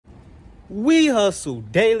We hustle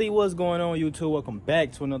daily. What's going on, YouTube? Welcome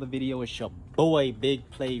back to another video. It's your boy Big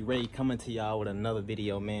Play Ray coming to y'all with another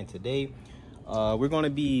video, man. Today we're gonna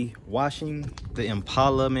be washing the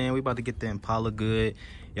Impala, man. We about to get the Impala good.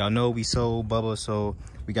 Y'all know we sold Bubba, so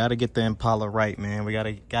we gotta get the Impala right, man. We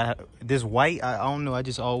gotta this white. I don't know, I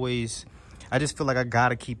just feel like I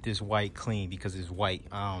gotta keep this white clean because it's white.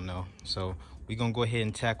 I don't know, so we're gonna go ahead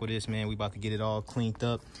and tackle this, man. We about to get it all cleaned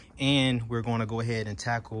up, and we're gonna go ahead and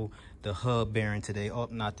tackle the hub bearing today. Oh,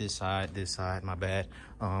 not this side, my bad.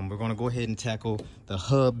 We're gonna go ahead and tackle the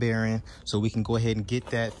hub bearing so we can go ahead and get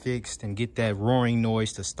that fixed and get that roaring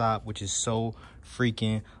noise to stop, which is so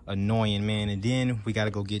freaking annoying, man. And then we gotta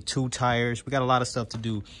go get 2 tires. We got a lot of stuff to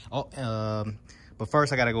do. But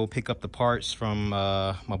first I gotta go pick up the parts from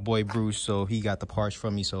my boy Bruce. So he got the parts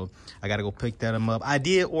from me, so I gotta go pick them up. I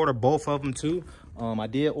did order both of them too. I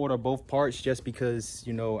did order both parts just because,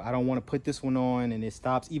 you know, I don't want to put this one on and it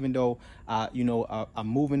stops, even though I'm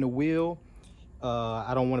moving the wheel.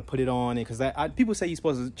 I don't want to put it on it because people say you're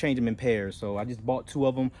supposed to change them in pairs, so I just bought 2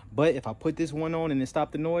 of them. But if I put this one on and it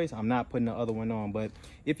stopped the noise, I'm not putting the other one on. But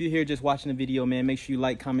if you're here just watching the video, man, make sure you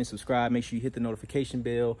like, comment, subscribe. Make sure you hit the notification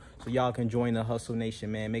bell so y'all can join the Hustle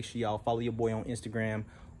Nation, man. Make sure y'all follow your boy on Instagram,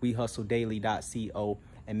 wehustledaily.co.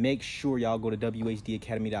 And make sure y'all go to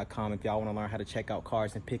whdacademy.com if y'all want to learn how to check out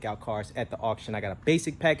cars and pick out cars at the auction. I got a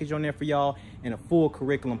basic package on there for y'all and a full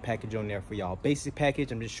curriculum package on there for y'all. Basic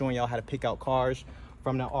package, I'm just showing y'all how to pick out cars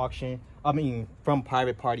from the auction. I mean, from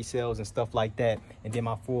private party sales and stuff like that. And then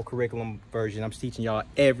my full curriculum version, I'm teaching y'all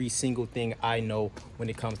every single thing I know when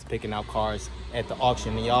it comes to picking out cars at the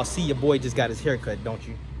auction. And y'all see your boy just got his haircut, don't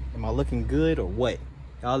you? Am I looking good or what?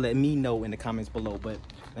 Y'all let me know in the comments below. But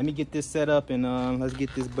let me get this set up and let's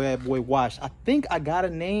get this bad boy washed. I think I got a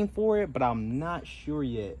name for it, but I'm not sure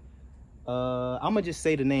yet. I'm gonna just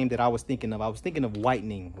say the name that I was thinking of. I was thinking of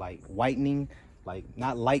whitening, like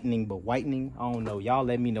not lightning, but whitening. I don't know. Y'all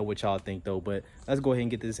let me know what y'all think though. But let's go ahead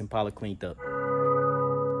and get this Impala cleaned up.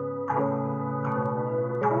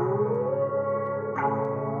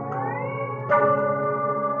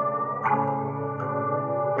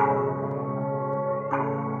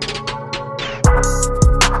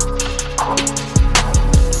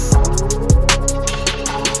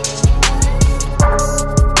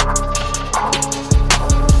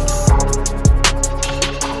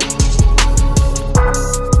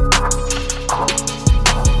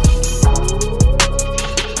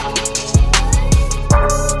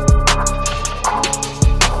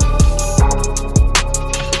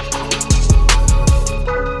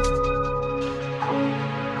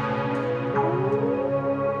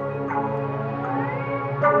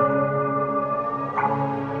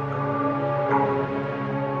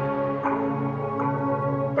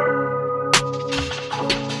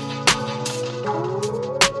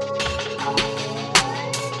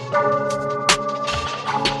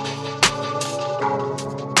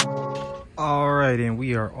 And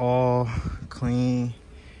we are all clean.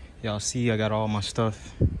 Y'all see I got all my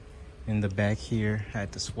stuff in the back here. I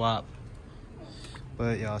had to swap,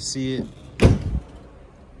 but y'all see it.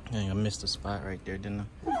 Dang, I missed a spot right there, didn't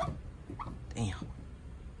I? Damn,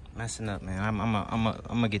 messing up, man. I'm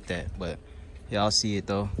gonna get that, but y'all see it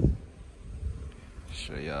though.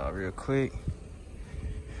 Show y'all real quick.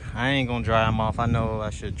 I ain't gonna dry him off. I know I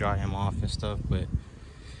should dry him off and stuff, but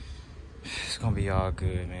it's gonna be all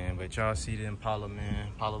good, man. But y'all see the Impala, man.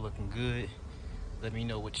 Impala looking good. Let me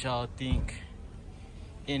know what y'all think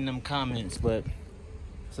in them comments. But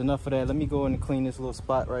it's enough of that. Let me go in and clean this little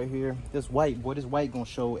spot right here. This white, boy, this white gonna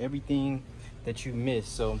show everything that you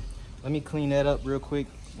missed. So let me clean that up real quick,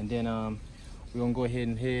 and then we're gonna go ahead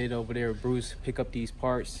and head over there with Bruce, pick up these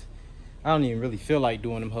parts. I don't even really feel like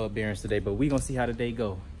doing them hub bearings today, but we gonna see how the day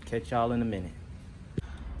go. Catch y'all in a minute.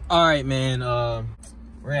 All right, man.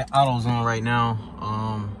 We're at AutoZone right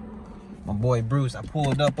now. My boy Bruce, I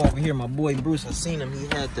pulled up over here. My boy Bruce, I seen him. He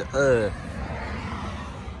had the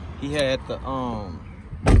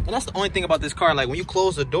and that's the only thing about this car. Like when you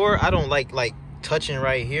close the door, I don't like touching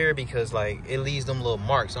right here because like it leaves them little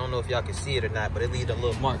marks. I don't know if y'all can see it or not, but it leaves them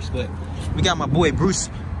little marks. But we got my boy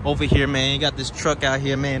Bruce over here, man. You got this truck out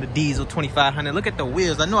here, man, the diesel 2500. Look at the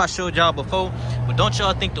wheels. I know I showed y'all before, but don't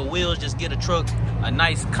y'all think the wheels just get a truck a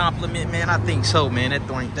nice compliment, man? I think so, man.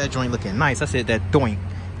 That joint looking nice. I said that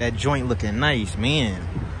joint looking nice, man.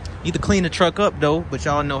 Need to clean the truck up though, but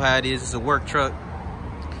y'all know how it is. It's a work truck.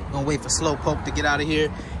 Gonna wait for Slowpoke to get out of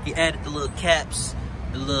here. He added the little caps,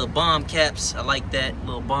 the little bomb caps. I like that,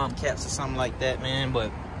 little bomb caps or something like that, man.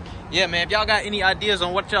 But yeah, man, if y'all got any ideas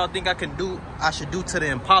on what y'all think I should do to the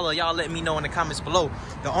Impala, y'all let me know in the comments below.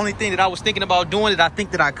 The only thing that I was thinking about doing that I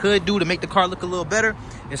think that I could do to make the car look a little better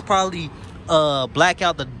is probably black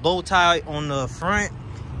out the bow tie on the front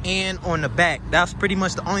and on the back. That's pretty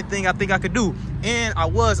much the only thing I think I could do. And I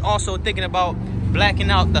was also thinking about blacking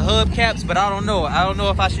out the hubcaps, but I don't know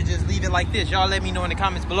if I should just leave it like this. Y'all let me know in the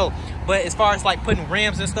comments below. But as far as like putting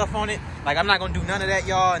rims and stuff on it, like I'm not gonna do none of that,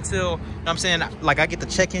 y'all, until, you know what I'm saying, like I get the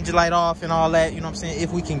check engine light off and all that, you know what I'm saying.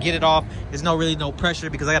 If we can get it off, there's really no pressure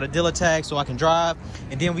because I got a dealer tag so I can drive.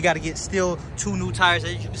 And then we got to get still 2 new tires.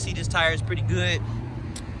 As you can see, this tire is pretty good.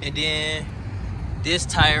 And then this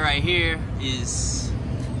tire right here is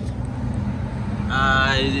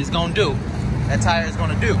gonna do. That tire is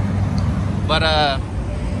gonna do. But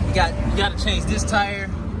you got to change this tire.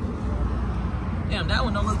 Damn, that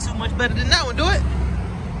one don't look too much better than that one, do it?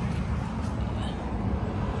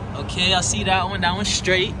 Okay, I see that one. That one's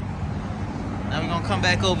straight. Now we're gonna come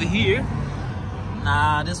back over here.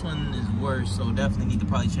 Nah, this one is worse, so definitely need to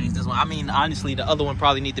probably change this one. I mean, honestly, the other one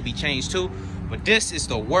probably need to be changed too, but this is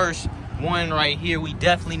the worst one right here. We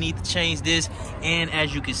definitely need to change this. And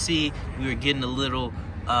as you can see, we were getting a little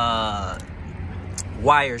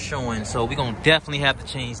wire showing, so we're gonna definitely have to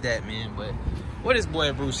change that, man. But where this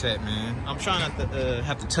boy Bruce at, man? I'm trying not to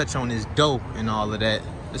have to touch on his dope and all of that.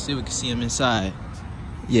 Let's see if we can see him inside.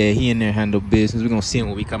 Yeah, he in there handle business. We're gonna see him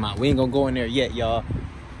when we come out. We ain't gonna go in there yet, y'all.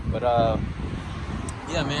 But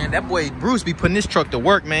yeah, man, that boy Bruce be putting this truck to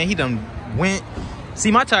work, man. He done went. See,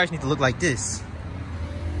 my tires need to look like this.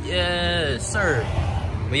 Yes, sir.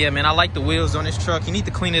 But yeah, man, I like the wheels on this truck. You need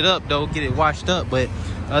to clean it up though, get it washed up. But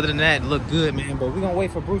other than that, it look good, man. But we're gonna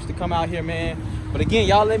wait for Bruce to come out here, man. But again,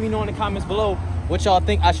 y'all let me know in the comments below what y'all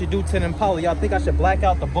think I should do to the Impala. Y'all think I should black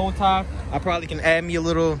out the bow tie? I probably can add me a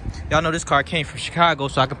little, y'all know this car came from Chicago,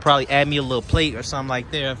 so I could probably add me a little plate or something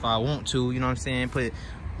like there if I want to, you know what I'm saying? Put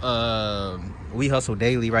We Hustle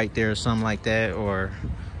Daily right there or something like that, or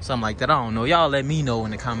something like that. I don't know. Y'all let me know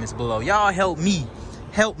in the comments below. Y'all help me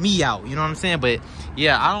out, you know what I'm saying? But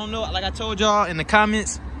yeah, I don't know. Like I told y'all in the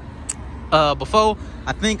comments before,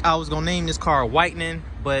 I think I was gonna name this car Whitening,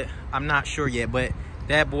 but I'm not sure yet. But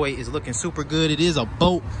that boy is looking super good. It is a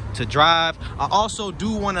boat to drive. I also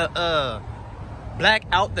do want to black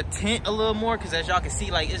out the tint a little more, because as y'all can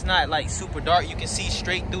see, like, it's not like super dark. You can see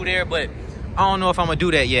straight through there, but I don't know if I'm gonna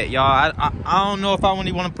do that yet, y'all. I don't know if I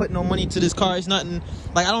really want to put no money to this car. It's nothing,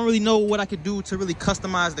 like, I don't really know what I could do to really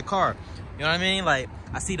customize the car. You know what I mean? Like,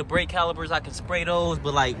 I see the brake calipers, I can spray those,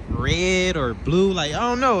 but like red or blue, like, I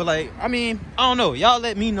don't know. Like, I mean, I don't know. Y'all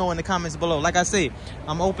let me know in the comments below. Like I say,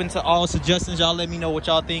 I'm open to all suggestions. Y'all let me know what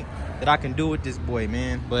y'all think that I can do with this boy,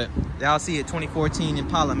 man. But y'all see it, 2014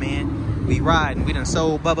 Impala, man. We riding. We done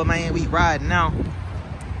sold Bubba, man. We riding now.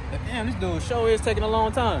 But damn, this dude show is taking a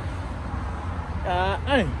long time.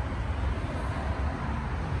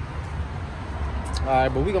 All right,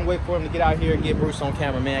 but we gonna wait for him to get out here and get Bruce on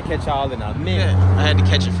camera, man. Catch y'all in a minute. Yeah, I had to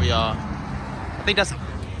catch it for y'all. I think that's a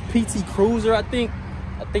PT Cruiser, I think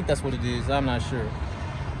that's what it is. I'm not sure.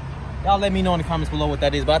 Y'all let me know in the comments below what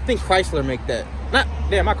that is, but I think Chrysler make that. Not,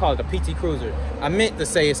 damn, I call it a PT Cruiser. I meant to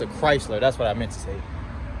say it's a Chrysler. That's what I meant to say.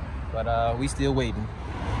 But we still waiting.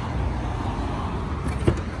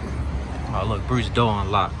 Oh, look, Bruce door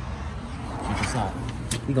unlocked.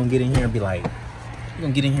 He gonna get in here and be like,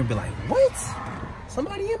 what?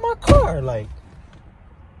 Somebody in my car, like.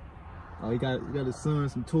 Oh, he got his son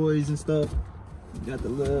some toys and stuff. He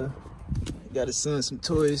got his son some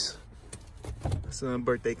toys. His son's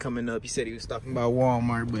birthday coming up. He said he was stopping by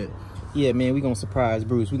Walmart, but yeah, man, we gonna surprise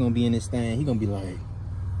Bruce. We gonna be in this thing. He gonna be like,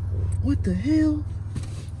 what the hell?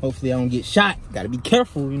 Hopefully I don't get shot. Gotta be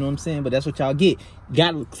careful, you know what I'm saying? But that's what y'all get.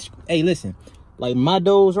 Hey, listen, like, my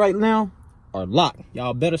doors right now are locked.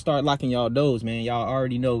 Y'all better start locking y'all doors, man. Y'all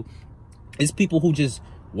already know it's people who just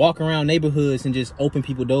walk around neighborhoods and just open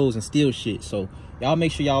people doors and steal shit. So y'all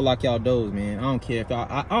make sure y'all lock y'all doors, man. I don't care if y'all,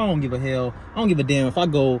 I don't give a hell. I don't give a damn if I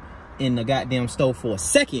go in the goddamn store for a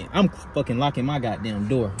second. I'm fucking locking my goddamn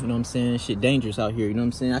door. You know what I'm saying? Shit dangerous out here. You know what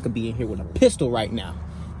I'm saying? I could be in here with a pistol right now.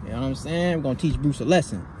 You know what I'm saying? I'm gonna teach Bruce a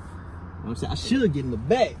lesson. You know what I'm saying? I should get in the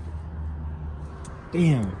back.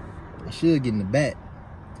 Damn, I should get in the back.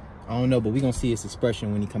 I don't know, but we gonna see his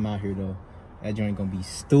expression when he come out here though. That joint gonna be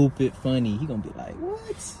stupid funny. He gonna be like,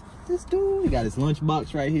 what? This dude, he got his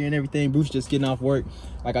lunchbox right here and everything. Bruce just getting off work.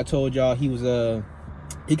 Like I told y'all, he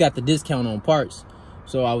got the discount on parts.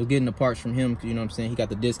 So I was getting the parts from him, you know what I'm saying? He got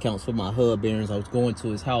the discounts for my hub bearings. I was going to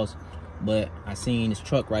his house, but I seen his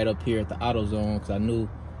truck right up here at the AutoZone because I knew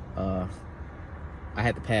I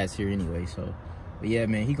had to pass here anyway. So But yeah,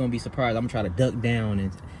 man, he gonna be surprised. I'm gonna try to duck down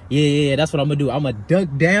and yeah, that's what I'm gonna do. I'm gonna duck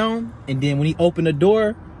down, and then when he open the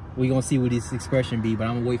door, we gonna see what his expression be. But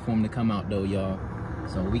I'm gonna wait for him to come out though, y'all.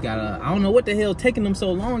 So we gotta, I don't know what the hell taking them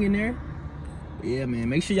so long in there. But yeah, man,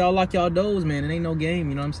 make sure y'all lock y'all doors, man. It ain't no game,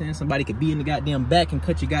 you know what I'm saying? Somebody could be in the goddamn back and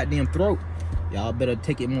cut your goddamn throat. Y'all better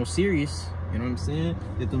take it more serious, you know what I'm saying?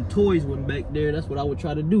 If them toys wasn't back there, that's what I would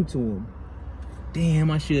try to do to them.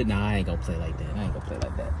 Damn, I should. Nah, I ain't gonna play like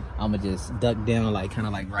that. I'ma just duck down, like kind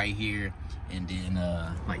of like right here, and then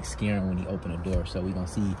like scare him when he open the door. So we gonna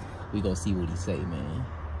see what he say, man.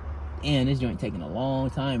 And this joint taking a long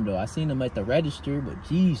time though. I seen him at the register, but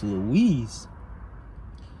geez Louise.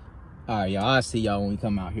 All right, y'all, I'll see y'all when we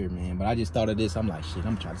come out here, man. But I just thought of this. I'm like, shit,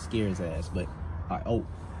 I'm trying to scare his ass. But all right, oh,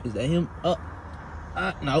 is that him?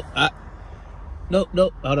 No,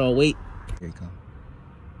 hold on, wait. Here he come.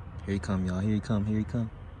 Here he come, y'all. Here he come.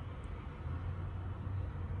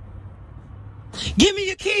 Give me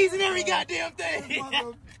your keys and every goddamn thing.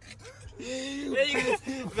 Hey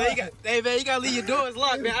man, you gotta leave your doors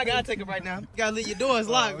locked, man. I gotta take it right now. You gotta leave your doors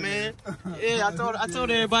locked, man. Yeah, I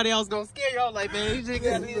told everybody I was gonna scare y'all. Like, man, you just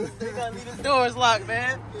gotta leave the doors locked,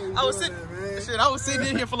 man. I was sitting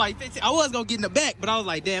in here for like 15. I was gonna get in the back, but I was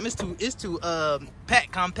like, damn, it's too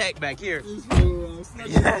compact back here.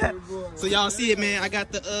 Yeah. So y'all see it, man. I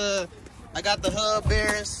got the hub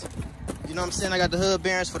bearings. You know what I'm saying? I got the hub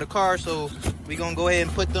bearings for the car, so we gonna go ahead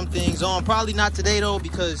and put them things on. Probably not today though,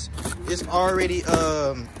 because it's already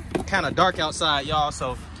kind of dark outside, y'all.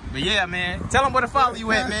 So, but yeah, man. Tell them where to follow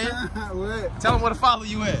you at, man. What? Tell them where to follow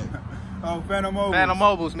you at. Oh, Phantom Mobiles. Phantom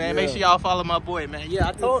Mobiles, man. Yeah. Make sure y'all follow my boy, man. Yeah,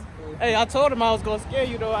 I told him I was gonna scare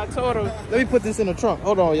you though. I told him. Let me put this in the trunk.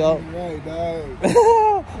 Hold on, y'all. Right, dog.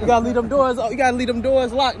 You gotta leave them doors. You gotta leave them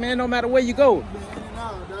doors locked, man. No matter where you go.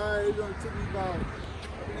 It's gonna take me about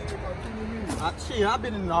 20 minutes. Shit, I've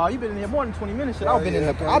been in. You've been in here more than 20 minutes. Shit, I've been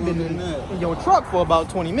in your truck for about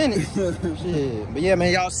 20 minutes. Shit, but yeah,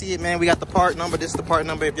 man, y'all see it, man. We got the part number. This is the part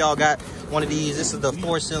number. If y'all got one of these, this is the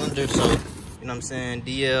 4-cylinder. So, you know what I'm saying?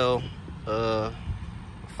 DL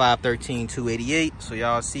 513-288. So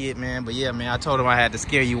y'all see it, man. But yeah, man, I told him I had to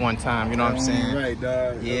scare you one time. You know what I'm saying? Right,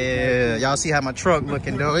 dog. Yeah, y'all see how my truck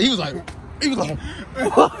looking, though. He was like.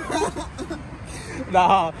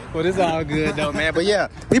 Nah, but it's all good though, man. But yeah,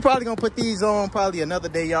 we probably gonna put these on probably another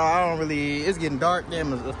day, y'all. I don't really, it's getting dark.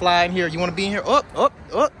 Damn, it's flying here. You wanna be in here? Up.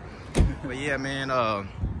 But yeah, man,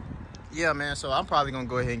 so I'm probably gonna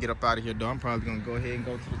go ahead and get up out of here though. I'm probably gonna go ahead and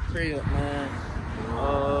go to the crib, man.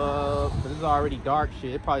 But it's already dark,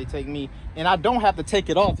 shit. It probably take me, and I don't have to take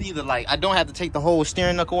it off either. Like, I don't have to take the whole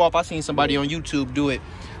steering knuckle off. I seen somebody on YouTube do it,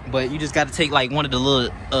 but you just got to take like one of the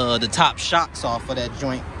little the top shocks off of that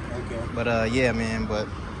joint. Okay. But yeah, man. But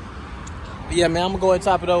yeah, man, I'm gonna go and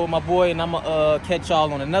top it over with my boy, and I'm gonna catch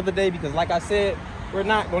y'all on another day, because like I said, we're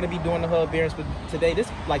not gonna be doing the hub bearings for today. This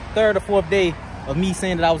is like 3rd or 4th day of me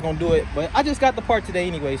saying that I was gonna do it, but I just got the part today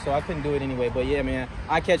anyway, so I couldn't do it anyway. But yeah, man,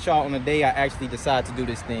 I catch y'all on the day I actually decide to do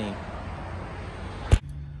this thing.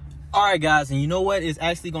 All right, guys, and you know what? It's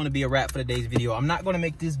actually going to be a wrap for today's video. I'm not going to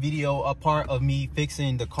make this video a part of me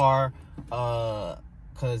fixing the car,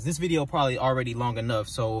 because this video probably already long enough.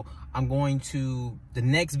 So I'm going to, the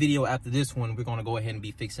next video after this one, we're going to go ahead and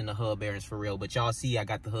be fixing the hub bearings for real. But y'all see I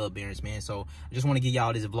got the hub bearings, man. So I just want to give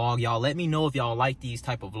y'all this vlog. Y'all let me know if y'all like these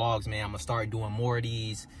type of vlogs, man. I'm going to start doing more of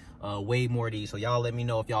these, way more of these. So y'all let me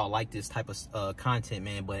know if y'all like this type of content,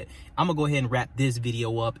 man. But I'm going to go ahead and wrap this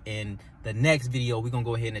video up, and the next video, we're going to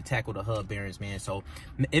go ahead and tackle the hub bearings, man. So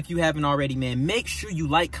if you haven't already, man, make sure you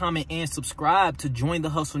like, comment, and subscribe to join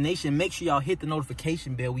the Hustle Nation. Make sure y'all hit the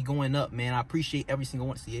notification bell. We going up, man. I appreciate every single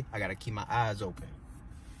one. See it? I got to keep my eyes open.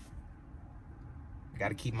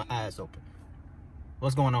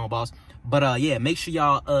 What's going on, boss? But yeah, make sure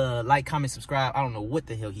y'all like, comment, subscribe. I don't know what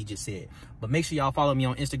the hell he just said, but make sure y'all follow me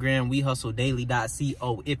on Instagram,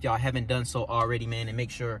 wehustledaily.co, if y'all haven't done so already, man. And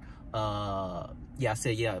make sure yeah, I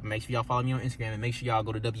said, yeah, make sure y'all follow me on Instagram, and make sure y'all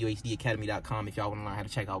go to whdacademy.com if y'all want to learn how to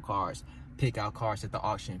check out cars, pick out cars at the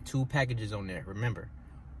auction. 2 packages on there. Remember,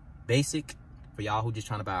 basic for y'all who just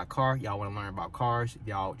trying to buy a car. Y'all want to learn about cars. If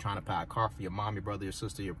y'all trying to buy a car for your mom, your brother, your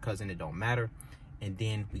sister, your cousin, it don't matter. And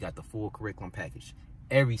then we got the full curriculum package.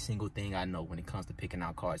 Every single thing I know when it comes to picking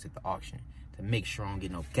out cars at the auction, to make sure I don't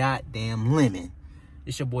get no goddamn lemon.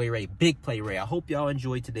 It's your boy Ray, Big Play Ray. I hope y'all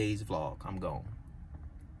enjoyed today's vlog. I'm gone.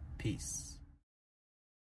 Peace.